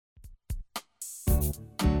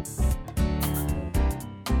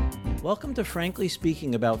Welcome to Frankly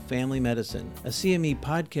Speaking About Family Medicine, a CME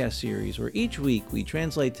podcast series where each week we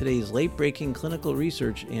translate today's late-breaking clinical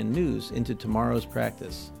research and news into tomorrow's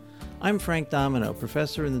practice. I'm Frank Domino,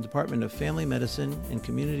 professor in the Department of Family Medicine and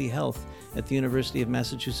Community Health at the University of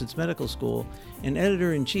Massachusetts Medical School and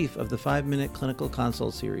editor-in-chief of the 5-Minute Clinical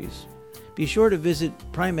Consult series. Be sure to visit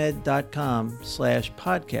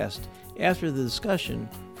primed.com/podcast after the discussion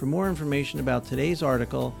for more information about today's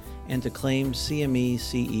article and to claim CME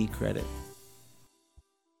CE credit.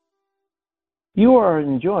 You are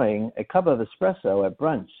enjoying a cup of espresso at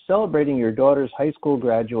brunch, celebrating your daughter's high school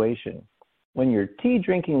graduation, when your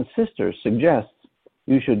tea-drinking sister suggests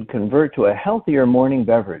you should convert to a healthier morning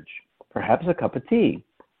beverage, perhaps a cup of tea.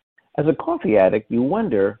 As a coffee addict, you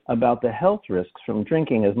wonder about the health risks from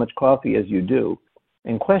drinking as much coffee as you do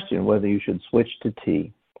and question whether you should switch to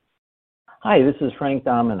tea. Hi, this is Frank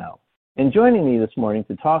Domino. And joining me this morning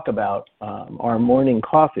to talk about our morning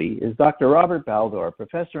coffee is Dr. Robert Baldor,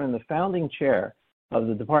 professor and the founding chair of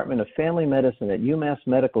the Department of Family Medicine at UMass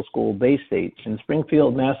Medical School, Baystate in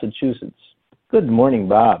Springfield, Massachusetts. Good morning,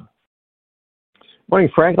 Bob. Morning,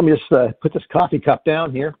 Frank. Let me just put this coffee cup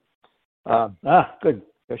down here. Good.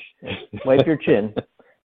 Wipe your chin.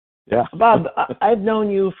 Yeah. Bob, I've known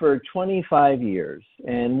you for 25 years,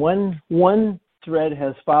 and one thread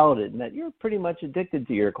has followed it, and that you're pretty much addicted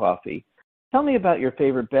to your coffee. Tell me about your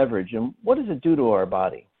favorite beverage, and what does it do to our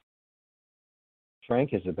body? Frank,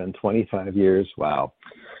 has it been 25 years? Wow.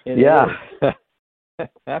 Yeah.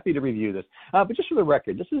 Happy to review this. But just for the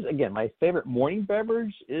record, this is, again, my favorite morning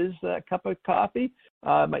beverage is a cup of coffee.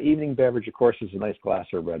 My evening beverage, of course, is a nice glass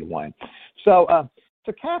of red wine. So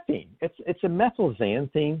caffeine, it's a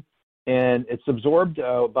methylxanthine, and it's absorbed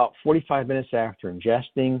about 45 minutes after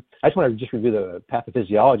ingesting. I just want to just review the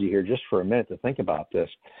pathophysiology here just for a minute to think about this.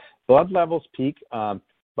 Blood levels peak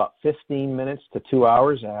about 15 minutes to 2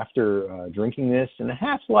 hours after drinking this, and the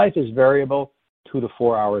half-life is variable, 2 to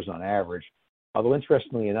 4 hours on average. Although,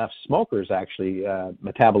 interestingly enough, smokers actually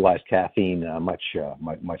metabolize caffeine much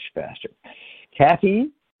faster.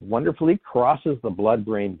 Caffeine wonderfully crosses the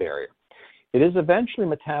blood-brain barrier. It is eventually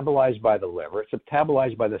metabolized by the liver. It's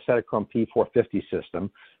metabolized by the cytochrome P450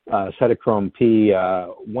 system, cytochrome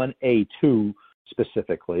P1A2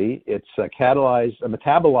 specifically. It's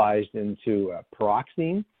metabolized into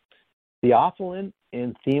peroxine, theophylline,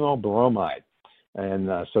 and thiamobromide. And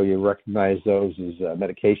so you recognize those as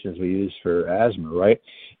medications we use for asthma, right?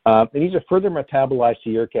 And these are further metabolized to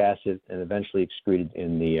uric acid and eventually excreted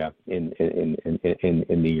in the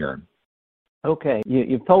urine. Okay,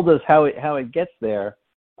 you've told us how it gets there,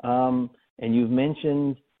 and you've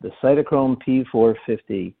mentioned the cytochrome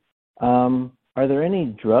P450. Are there any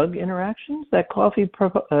drug interactions that coffee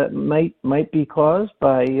might be caused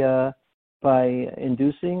by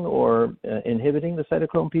inducing or inhibiting the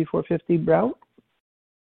cytochrome P450 route?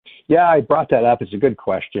 Yeah, I brought that up. It's a good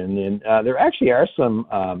question, and there actually are some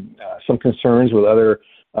concerns with other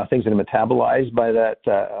things that are metabolized by that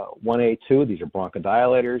 1A2. These are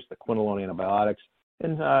bronchodilators, the quinolone antibiotics,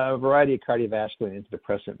 and a variety of cardiovascular and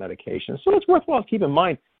antidepressant medications. So it's worthwhile to keep in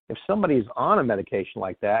mind if somebody's on a medication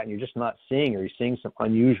like that and you're just not seeing, or you're seeing some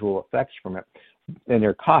unusual effects from it, then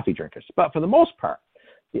they're coffee drinkers. But for the most part,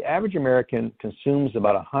 the average American consumes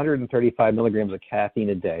about 135 milligrams of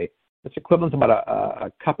caffeine a day. It's equivalent to about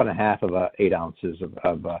a cup and a half of 8 ounces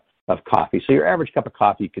of coffee. So your average cup of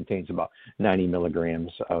coffee contains about 90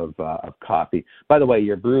 milligrams of coffee. By the way,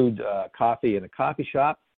 your brewed coffee in a coffee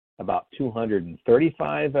shop, about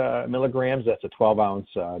 235 milligrams. That's a 12-ounce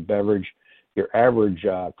beverage. Your average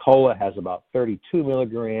cola has about 32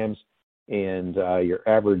 milligrams, and your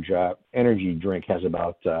average energy drink has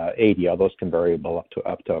about 80. All those can vary up to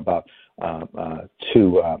about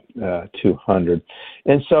 200.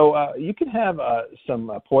 And so you can have some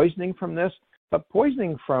poisoning from this, but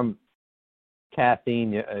poisoning from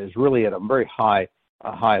caffeine is really at a very high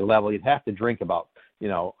level. You'd have to drink about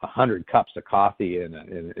 100 cups of coffee in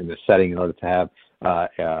the setting in order to have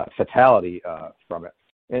fatality from it.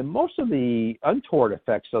 And most of the untoward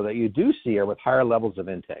effects, though, that you do see are with higher levels of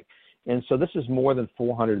intake. And so this is more than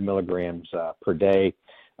 400 milligrams per day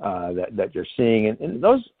that you're seeing. And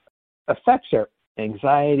those effects are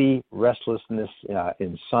anxiety, restlessness,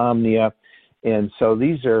 insomnia. And so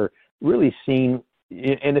these are really seen.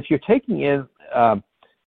 And if you're taking in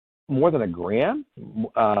more than a gram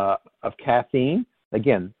of caffeine,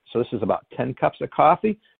 again, so this is about 10 cups of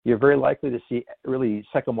coffee, you're very likely to see really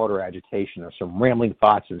psychomotor agitation or some rambling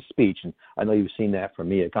thoughts in speech. And I know you've seen that from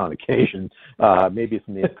me on occasion, maybe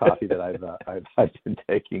from the coffee that I've been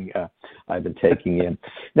taking in.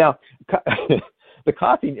 Now, the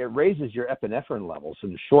coffee, it raises your epinephrine levels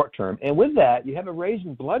in the short term, and with that, you have a raise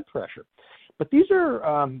in blood pressure. But these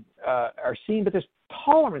are seen, but there's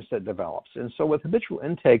tolerance that develops, and so with habitual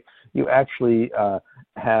intake, you actually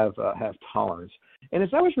have tolerance. And as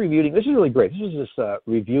I was reviewing, this is really great. This is this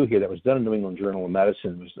review here that was done in New England Journal of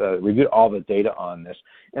Medicine. It was reviewed all the data on this,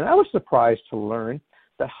 and I was surprised to learn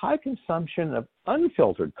that high consumption of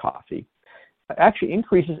unfiltered coffee actually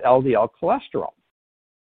increases LDL cholesterol.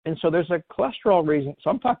 And so there's a cholesterol raising.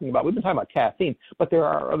 So we've been talking about caffeine, but there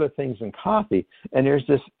are other things in coffee, and there's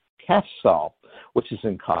this cafsol, which is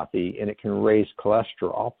in coffee, and it can raise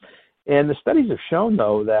cholesterol. And the studies have shown,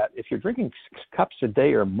 though, that if you're drinking 6 cups a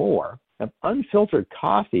day or more of unfiltered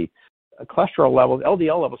coffee, cholesterol levels,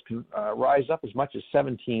 LDL levels can rise up as much as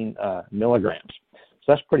 17 milligrams. So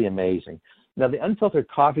that's pretty amazing. Now, the unfiltered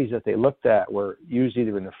coffees that they looked at were used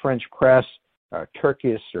either in the French press,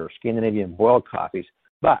 Turkish, or Scandinavian boiled coffees.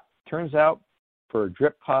 But turns out for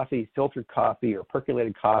drip coffee, filtered coffee, or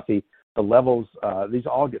percolated coffee, the levels, these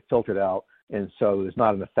all get filtered out, and so there's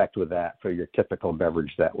not an effect with that for your typical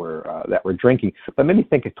beverage that we're drinking. But made me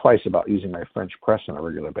think twice about using my French press on a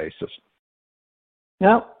regular basis.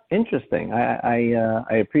 Now, interesting.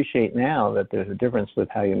 I appreciate now that there's a difference with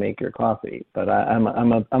how you make your coffee, but I'm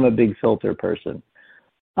a big filter person.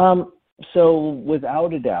 So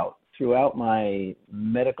without a doubt, throughout my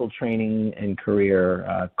medical training and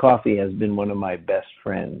career, coffee has been one of my best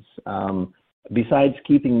friends. Besides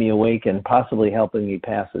keeping me awake and possibly helping me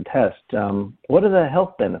pass a test, what are the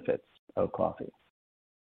health benefits of coffee?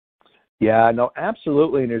 Yeah, no,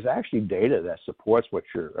 absolutely. And there's actually data that supports what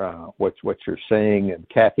you're saying. And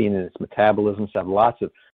caffeine and its metabolisms have lots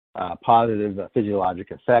of positive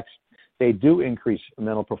physiologic effects. They do increase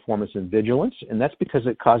mental performance and vigilance, and that's because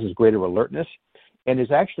it causes greater alertness. And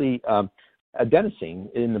there's actually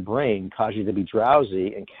adenosine in the brain causes you to be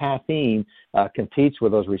drowsy, and caffeine competes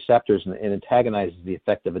with those receptors and antagonizes the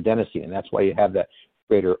effect of adenosine, and that's why you have that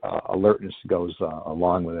greater alertness goes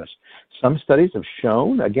along with this. Some studies have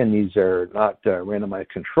shown, again, these are not randomized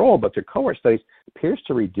control, but they're cohort studies, appears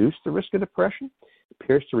to reduce the risk of depression,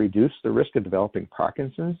 appears to reduce the risk of developing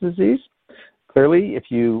Parkinson's disease. Clearly,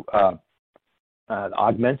 if you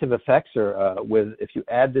augmentative effects are if you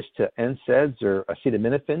add this to NSAIDs or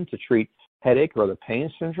acetaminophen to treat headache or other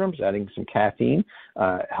pain syndromes, adding some caffeine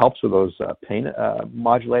helps with those pain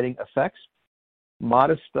modulating effects.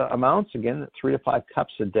 Modest amounts, again, 3 to 5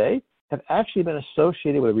 cups a day, have actually been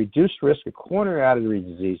associated with a reduced risk of coronary artery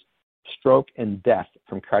disease, stroke, and death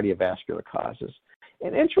from cardiovascular causes.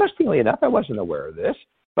 And interestingly enough, I wasn't aware of this,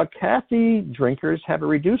 but caffeine drinkers have a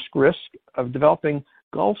reduced risk of developing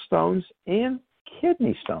gallstones and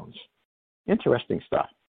kidney stones. Interesting stuff.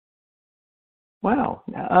 Wow.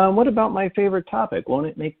 What about my favorite topic? Won't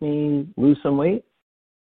it make me lose some weight?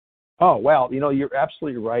 Oh, well, you're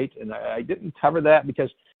absolutely right, and I didn't cover that because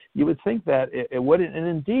you would think that it wouldn't, and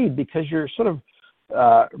indeed, because you're sort of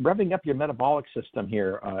revving up your metabolic system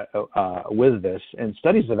here with this, and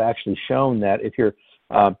studies have actually shown that if you're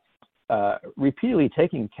repeatedly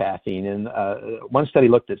taking caffeine, and one study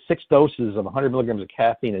looked at 6 doses of 100 milligrams of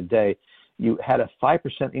caffeine a day, you had a 5%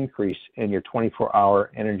 increase in your 24-hour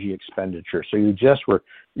energy expenditure. So you just were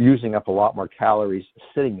using up a lot more calories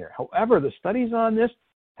sitting there. However, the studies on this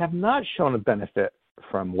have not shown a benefit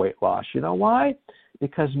from weight loss. You know why?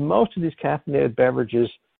 Because most of these caffeinated beverages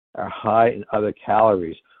are high in other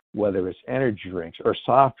calories, whether it's energy drinks or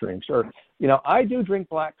soft drinks, or, I do drink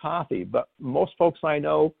black coffee, but most folks I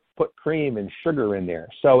know put cream and sugar in there.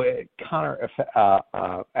 So it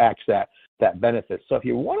counteracts that benefit. So if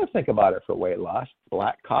you want to think about it for weight loss,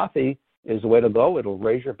 black coffee is the way to go. It'll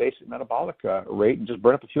raise your basic metabolic rate and just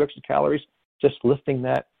burn up a few extra calories just lifting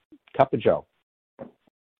that cup of joe.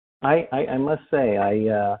 I must say,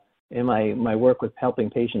 in my work with helping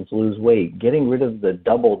patients lose weight, getting rid of the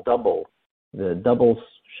double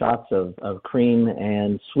shots of cream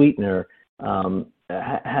and sweetener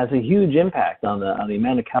has a huge impact on the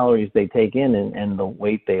amount of calories they take in and the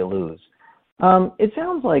weight they lose. It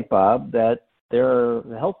sounds like, Bob, that the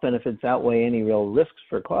health benefits outweigh any real risks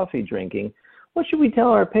for coffee drinking. What should we tell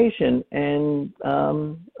our patient, and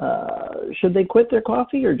should they quit their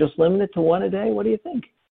coffee or just limit it to 1 a day? What do you think?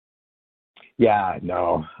 Yeah,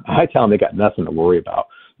 no. I tell them they got nothing to worry about.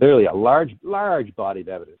 Literally, a large body of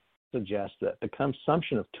evidence suggests that the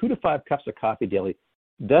consumption of 2 to 5 cups of coffee daily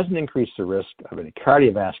doesn't increase the risk of any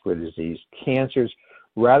cardiovascular disease, cancers.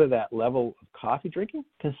 Rather, that level of coffee drinking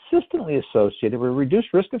consistently associated with a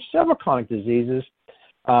reduced risk of several chronic diseases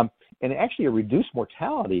and actually a reduced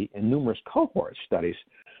mortality in numerous cohort studies.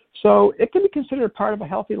 So it can be considered part of a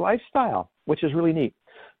healthy lifestyle, which is really neat.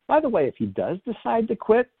 By the way, if he does decide to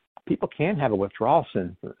quit, people can have a withdrawal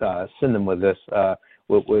syndrome with this,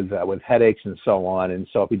 with headaches and so on. And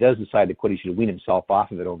so if he does decide to quit, he should wean himself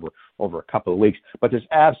off of it over a couple of weeks. But there's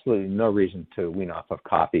absolutely no reason to wean off of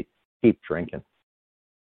coffee. Keep drinking.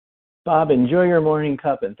 Bob, enjoy your morning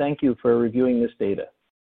cup, and thank you for reviewing this data.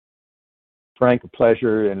 Frank, a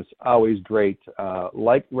pleasure, and it's always great.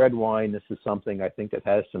 Like red wine, this is something I think that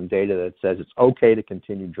has some data that says it's okay to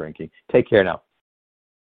continue drinking. Take care now.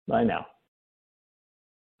 Bye now.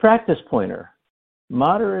 Practice pointer.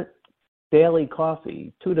 Moderate daily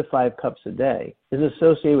coffee, 2 to 5 cups a day, is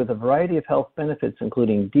associated with a variety of health benefits,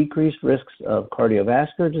 including decreased risks of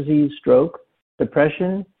cardiovascular disease, stroke,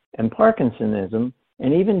 depression, and Parkinsonism,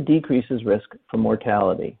 and even decreases risk for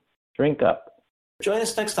mortality. Drink up. Join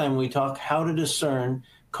us next time when we talk how to discern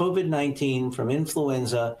COVID-19 from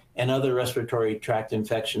influenza and other respiratory tract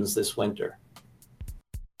infections this winter.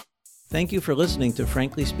 Thank you for listening to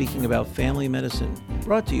Frankly Speaking About Family Medicine,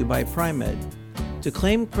 brought to you by Pri-Med. To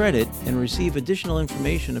claim credit and receive additional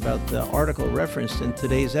information about the article referenced in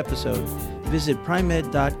today's episode, visit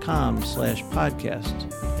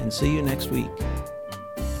primed.com/podcast, and see you next week.